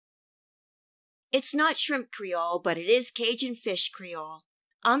It's not shrimp Creole, but it is Cajun fish Creole.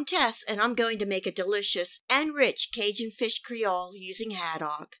 I'm Tess, and I'm going to make a delicious and rich Cajun fish Creole using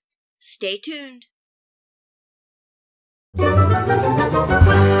haddock. Stay tuned.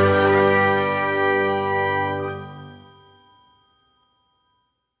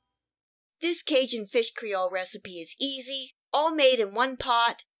 This Cajun fish Creole recipe is easy, all made in one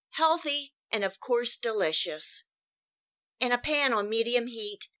pot, healthy, and of course delicious. In a pan on medium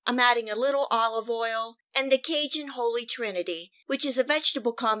heat, I'm adding a little olive oil and the Cajun Holy Trinity, which is a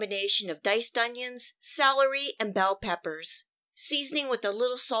vegetable combination of diced onions, celery, and bell peppers, seasoning with a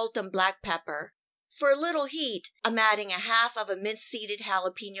little salt and black pepper. For a little heat, I'm adding a half of a minced seeded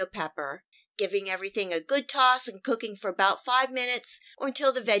jalapeno pepper, giving everything a good toss and cooking for about 5 minutes or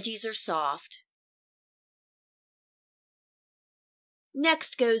until the veggies are soft.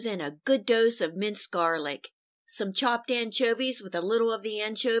 Next goes in a good dose of minced garlic, some chopped anchovies with a little of the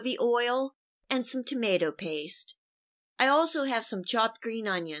anchovy oil, and some tomato paste. I also have some chopped green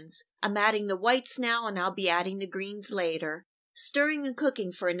onions. I'm adding the whites now and I'll be adding the greens later, stirring and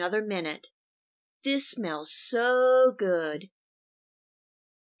cooking for another minute. This smells so good.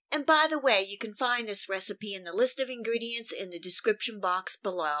 And by the way, you can find this recipe in the list of ingredients in the description box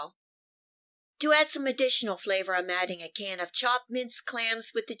below. To add some additional flavor, I'm adding a can of chopped minced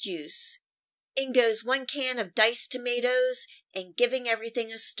clams with the juice. In goes 1 can of diced tomatoes and giving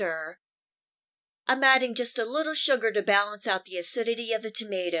everything a stir. I'm adding just a little sugar to balance out the acidity of the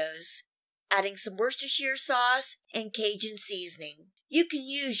tomatoes. Adding some Worcestershire sauce and Cajun seasoning. You can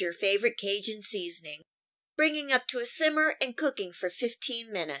use your favorite Cajun seasoning. Bringing up to a simmer and cooking for 15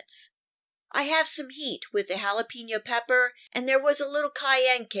 minutes. I have some heat with the jalapeno pepper, and there was a little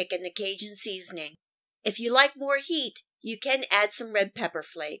cayenne kick in the Cajun seasoning. If you like more heat, you can add some red pepper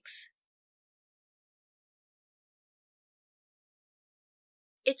flakes.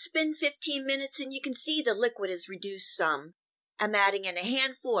 It's been 15 minutes and you can see the liquid is reduced some. I'm adding in a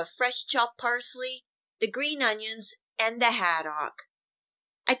handful of fresh chopped parsley, the green onions, and the haddock.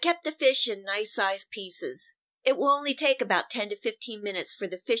 I kept the fish in nice sized pieces. It will only take about 10 to 15 minutes for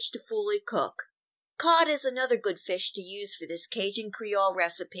the fish to fully cook. Cod is another good fish to use for this Cajun Creole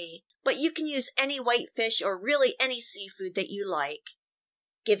recipe, but you can use any white fish or really any seafood that you like.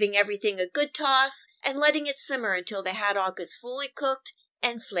 Giving everything a good toss and letting it simmer until the haddock is fully cooked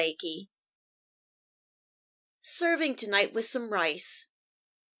and flaky. Serving tonight with some rice.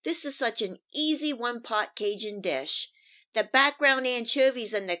 This is such an easy one-pot Cajun dish. The background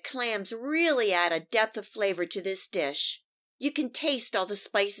anchovies and the clams really add a depth of flavor to this dish. You can taste all the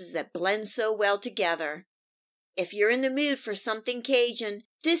spices that blend so well together. If you're in the mood for something Cajun,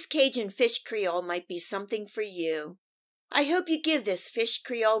 this Cajun fish Creole might be something for you. I hope you give this fish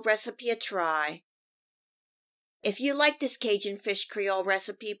Creole recipe a try. If you like this Cajun fish Creole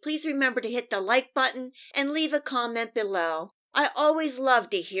recipe, please remember to hit the like button and leave a comment below. I always love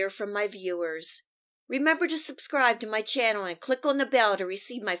to hear from my viewers. Remember to subscribe to my channel and click on the bell to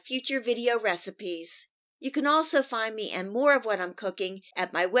receive my future video recipes. You can also find me and more of what I'm cooking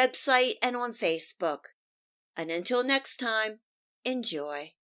at my website and on Facebook. And until next time,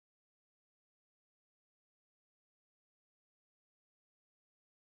 enjoy.